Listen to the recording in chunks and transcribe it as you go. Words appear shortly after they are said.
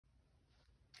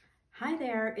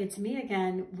there, it's me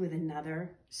again with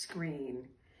another screen.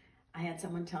 I had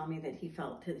someone tell me that he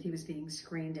felt that he was being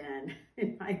screened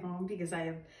in my home because I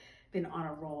have been on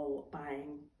a roll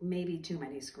buying maybe too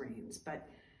many screens, but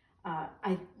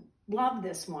I love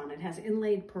this one. It has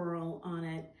inlaid pearl on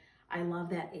it. I love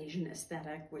that Asian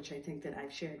aesthetic, which I think that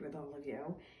I've shared with all of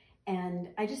you. And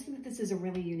I just think that this is a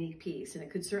really unique piece, and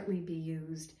it could certainly be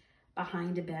used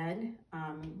behind a bed.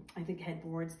 I think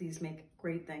headboards, these make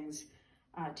great things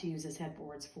to use as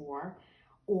headboards for,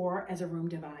 or as a room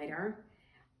divider,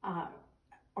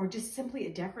 or just simply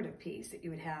a decorative piece that you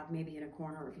would have maybe in a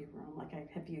corner of your room, like I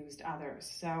have used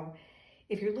others. So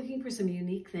if you're looking for some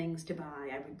unique things to buy,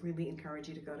 I would really encourage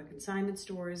you to go to consignment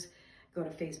stores, go to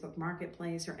Facebook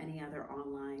Marketplace, or any other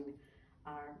online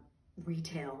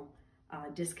retail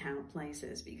discount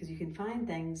places, because you can find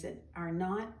things that are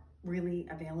not really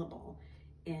available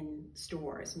in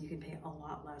stores, and you can pay a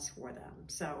lot less for them.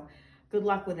 So good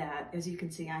luck with that. As you can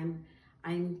see,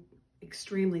 I'm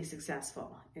extremely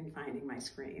successful in finding my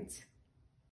screens.